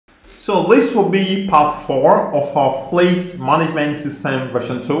So this will be part 4 of our Fleet Management System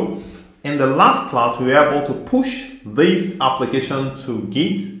version 2. In the last class, we were able to push this application to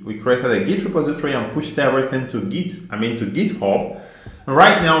Git. We created a Git repository and pushed everything to GitHub. And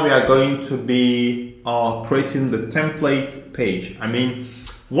right now, we are going to be creating the template page.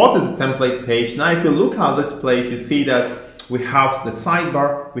 What is the template page? Now, if you look at this place, you see that we have the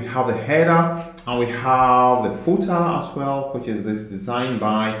sidebar, we have the header, and we have the footer as well, which is this designed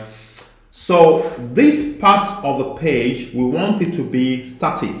by. So this part of the page, we want it to be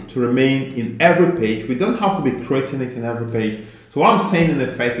static, to remain in every page. We don't have to be creating it in every page. So what I'm saying in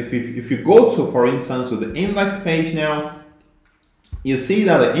effect is if you go to, for instance, to the index page now, you see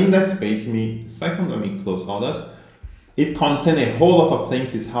that the index page, give me a second, let me close all this. It contains a whole lot of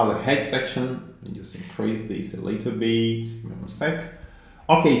things. It has a head section. Let me just increase this a little bit, give me a sec.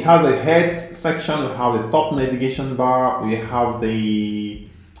 Okay, it has a head section, we have the top navigation bar, we have the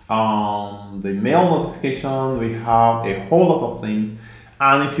mail notification, we have a whole lot of things.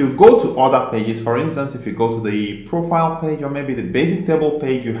 And if you go to other pages, for instance, if you go to the profile page or maybe the basic table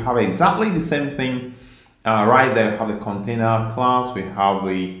page, you have exactly the same thing right there. We have the container class, we have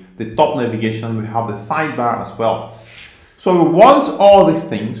the top navigation, we have the sidebar as well. So we want all these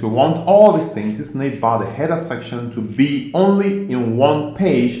things, this navbar, the header section, to be only in one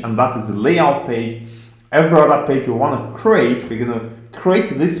page, and that is the layout page. Every other page we want to create, we're going to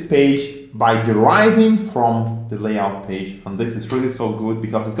create this page by deriving from the layout page. And this is really so good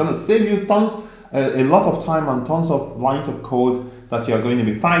because it's going to save you a lot of time and tons of lines of code that you are going to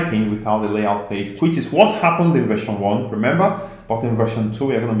be typing without the layout page, which is what happened in version 1, remember? But in version 2,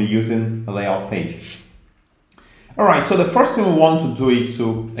 we are going to be using a layout page. Alright, so the first thing we want to do is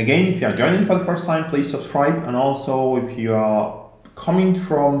to, again, if you are joining for the first time, please subscribe. And also, if you are coming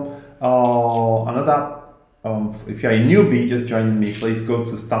from if you are a newbie just joining me, please go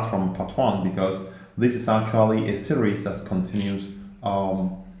to start from part 1 because this is actually a series that continues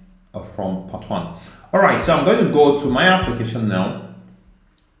from part 1. Alright, so I'm going to go to my application now.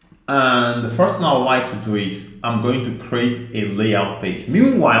 And the first thing I would like to do is I'm going to create a layout page.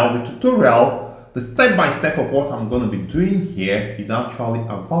 Meanwhile, the tutorial, the step-by-step of what I'm going to be doing here is actually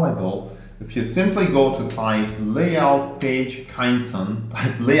available. If you simply go to type layout page Kyneton,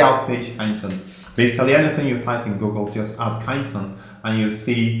 basically anything you type in Google, just add Kyneton, and you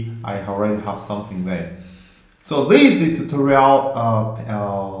see I already have something there. So this is the tutorial,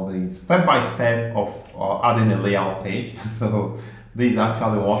 the step-by-step of adding a layout page. So this is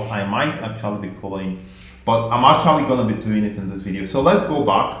actually what I might actually be following, but I'm actually going to be doing it in this video. So let's go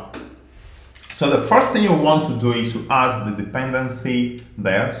back. So the first thing you want to do is to add the dependency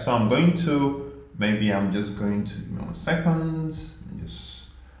there. So I'm going to, I'm just going to, give me 1 second.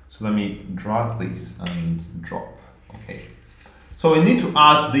 So let me drag this and drop. Okay. So we need to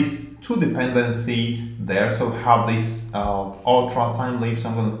add these 2 dependencies there. So we have this ultra thymeleaf. So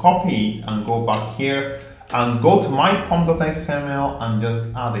I'm going to copy it and go back here and go to my pom.xml and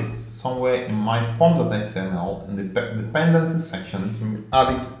just add it somewhere in my pom.xml in the dependency section. Add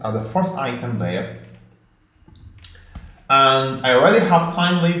it at the first item there. And I already have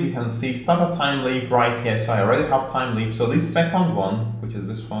thymeleaf. You can see starter thymeleaf right here. So I already have thymeleaf. So this second one, which is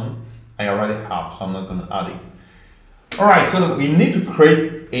this one, I already have. So I'm not going to add it. All right. So we need to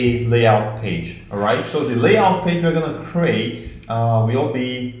create a layout page. All right. So the layout page we're going to create will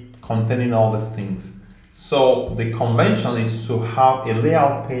be containing all these things. So the convention is to have a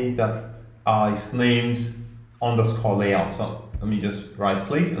layout page that is named _layout. So let me just right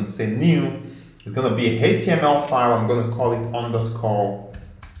click and say new. It's going to be a HTML file. I'm going to call it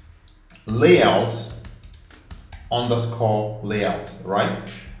 _layout, right?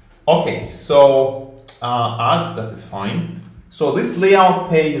 Okay, so add, that is fine. So this layout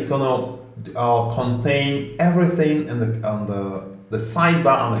page is going to contain everything in the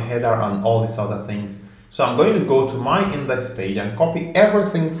sidebar and the header and all these other things. So I'm going to go to my index page and copy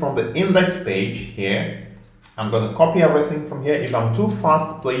everything from the index page here. I'm going to copy everything from here. If I'm too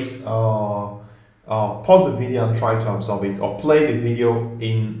fast, please pause the video and try to absorb it, or play the video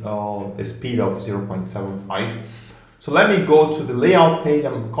in a speed of 0.75. So let me go to the layout page.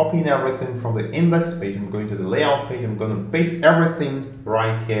 I'm copying everything from the index page. I'm going to the layout page. I'm going to paste everything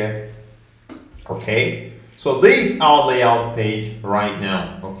right here. Okay. So this is our layout page right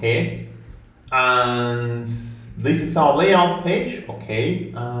now. Okay. And this is our layout page,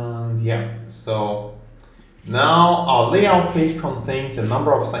 okay, and yeah, so now our layout page contains a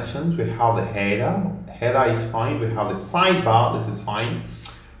number of sections. We have the header is fine. We have the sidebar, this is fine.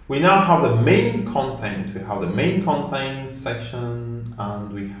 We now have the main content. We have the main content section, and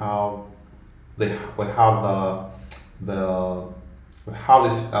we have the We have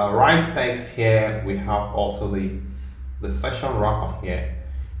this right text here. We have also the session wrapper here.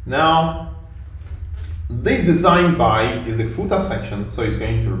 Now, this design by is a footer section, so it's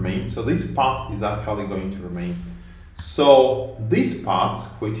going to remain. So this part is actually going to remain. So this part,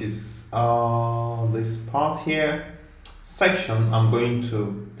 which is this part here, section, I'm going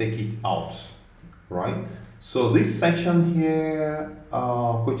to take it out, right? So this section here,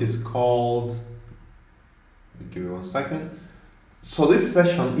 which is called, give me 1 second. So this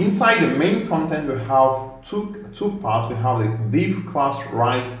section, inside the main content, we have two parts. We have the div class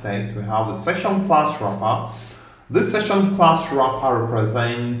write text. We have the session class wrapper. This session class wrapper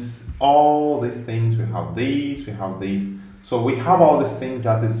represents all these things. We have these, we have these. So we have all these things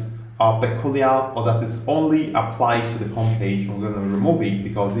that is peculiar or that is only applies to the home page. I'm going to remove it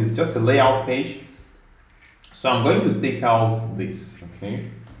because it's just a layout page. So I'm going to take out this, okay?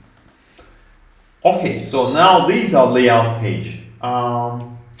 Okay, so now these are layout page.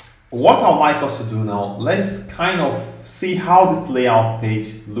 What I'd like us to do now, let's kind of see how this layout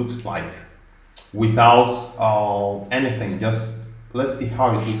page looks like without anything. Just let's see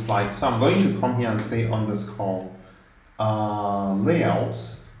how it looks like. So I'm going to come here and say underscore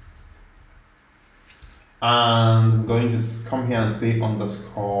layouts, and I'm going to come here and say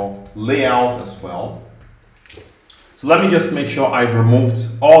underscore layout as well. So let me just make sure I've removed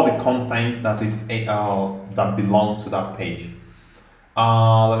all the content that is that belongs to that page.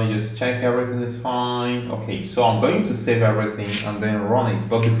 Let me just check everything is fine. Okay, so I'm going to save everything and then run it.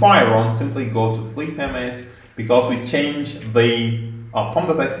 But before I run, simply go to FleetMS, because we changed the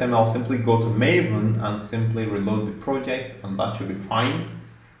pom.xml. Simply go to Maven and simply reload the project, and that should be fine.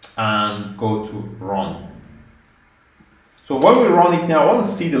 And go to run. So when we run it now, I want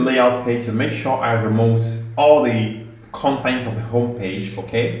to see the layout page to make sure I remove all the content of the home page.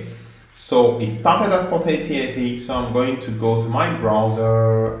 Okay. So it started at port 8080, so I'm going to go to my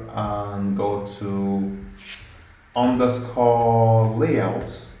browser and go to underscore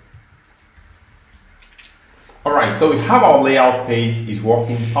layout. Alright, so we have our layout page is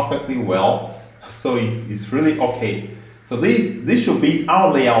working perfectly well, so it's really okay. So this should be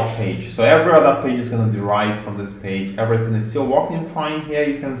our layout page. So every other page is going to derive from this page. Everything is still working fine here,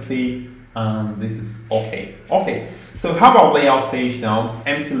 you can see, and this is okay. Okay. So we have our layout page now,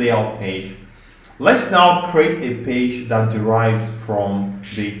 empty layout page. Let's now create a page that derives from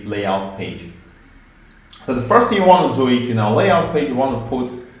the layout page. So the first thing you want to do is in our layout page, you want to put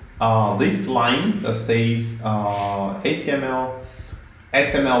this line that says HTML,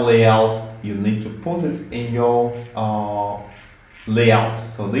 XML layouts. You need to put it in your layout.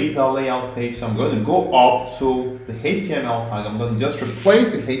 So these are layout page. So I'm going to go up to the HTML tag. I'm going to just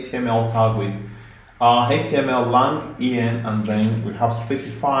replace the HTML tag with HTML lang en, and then we have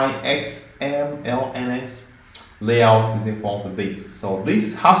specify XMLNS layout is equal to this. So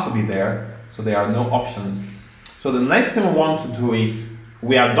this has to be there, so there are no options. So the next thing we want to do is,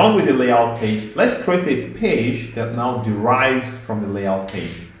 we are done with the layout page. Let's create a page that now derives from the layout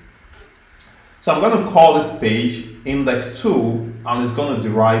page. So I'm going to call this page index2, and it's going to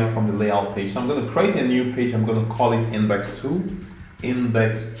derive from the layout page. So I'm going to create a new page. I'm going to call it index2.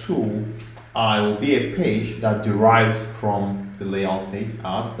 Index2 will be a page that derives from the layout page.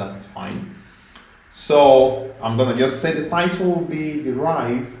 That is fine. So I'm going to just say the title will be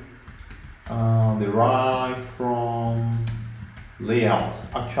derived from layout.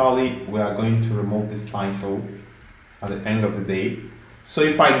 Actually, we are going to remove this title at the end of the day. So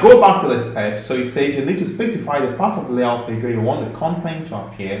if I go back to the steps, so it says you need to specify the part of the layout page where you want the content to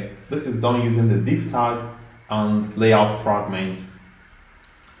appear. This is done using the div tag and layout fragment.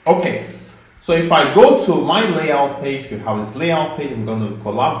 Okay. So if I go to my layout page, we have this layout page. I'm going to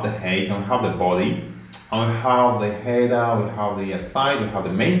collapse the head, and we have the body, and we have the header, we have the aside, we have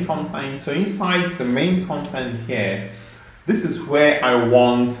the main content. So inside the main content here, this is where I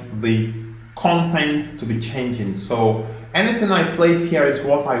want the content to be changing. So anything I place here is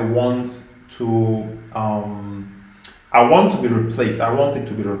what I want to be replaced. I want it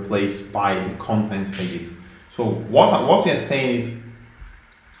to be replaced by the content pages. So what we are saying is,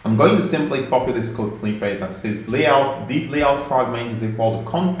 I'm going to simply copy this code snippet that says layout, div layout fragment is equal to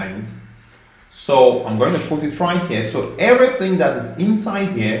content. So I'm going to put it right here. So everything that is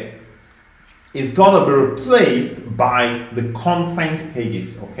inside here is going to be replaced by the content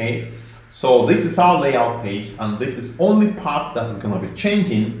pages, okay? So this is our layout page, and this is only part that is going to be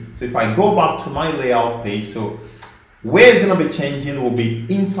changing. So if I go back to my layout page, so where it's going to be changing will be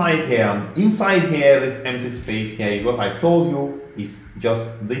inside here. And inside here, this empty space here is what I told you is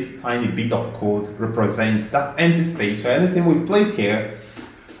just this tiny bit of code represents that empty space. So anything we place here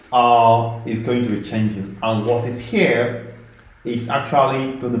is going to be changing, and what is here is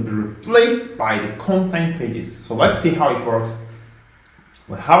actually going to be replaced by the content pages. So let's see how it works.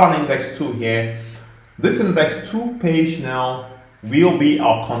 We have an index 2 here. This index 2 page now will be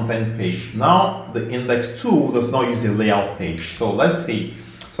our content page. Now the index 2 does not use a layout page. So let's see.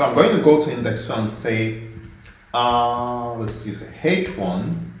 So I'm going to go to index 2 and say, let's use a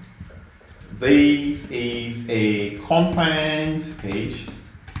H1. This is a content page.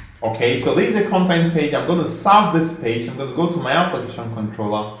 Okay, so this is a content page. I'm going to serve this page. I'm going to go to my application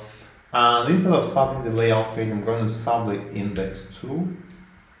controller, and instead of serving the layout page, I'm going to serve the index 2.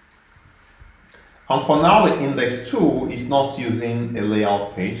 And for now, the index 2 is not using a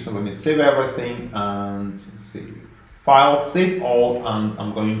layout page. So let me save everything and see. File, save all, and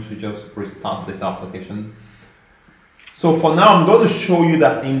I'm going to just restart this application. So for now, I'm going to show you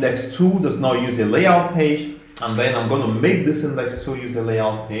that index 2 does not use a layout page, and then I'm going to make this index 2 use a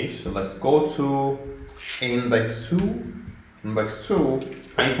layout page. So let's go to index 2,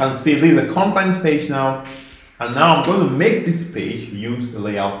 and you can see this is a content page now, and now I'm going to make this page use a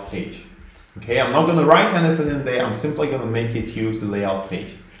layout page. Okay, I'm not going to write anything in there. I'm simply going to make it use the layout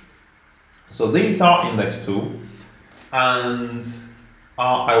page. So this is our index 2, and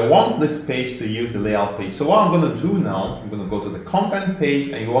I want this page to use the layout page. So what I'm going to do now, I'm going to go to the content page,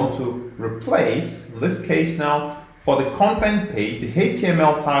 and you want to replace, in this case now, for the content page, the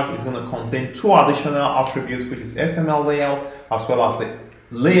HTML tag is going to contain 2 additional attributes, which is SML layout as well as the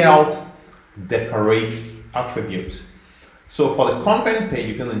layout decorate attribute. So for the content page,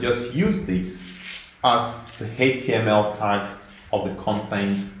 you're going to just use this as the HTML tag of the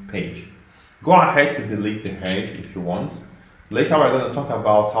content page. Go ahead to delete the head if you want. Later we're going to talk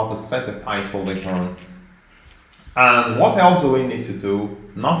about how to set the title later on. And what else do we need to do?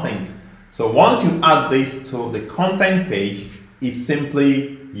 Nothing. So once you add this to the content page, it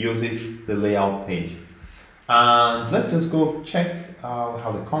simply uses the layout page. And let's just go check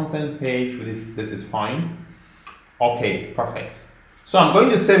how the content page, this is fine. Okay, perfect. So I'm going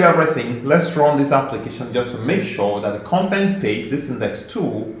to save everything. Let's run this application just to make sure that the content page, this index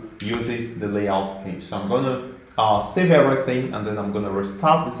 2, uses the layout page. So I'm going to save everything, and then I'm going to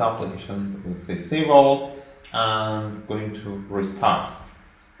restart this application. I'm going to say save all, and I'm going to restart.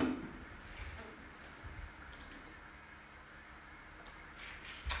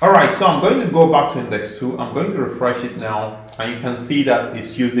 Alright, so I'm going to go back to index 2. I'm going to refresh it now, and you can see that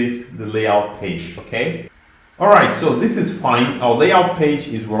it uses the layout page. Okay. Alright, so this is fine. Our layout page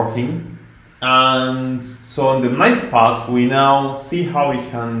is working, and so in the next part we now see how we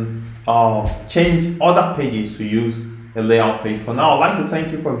can change other pages to use a layout page. For now, I'd like to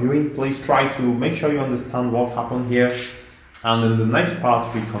thank you for viewing. Please try to make sure you understand what happened here, and in the next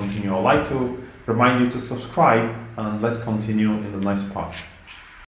part we continue. I'd like to remind you to subscribe, and let's continue in the next part.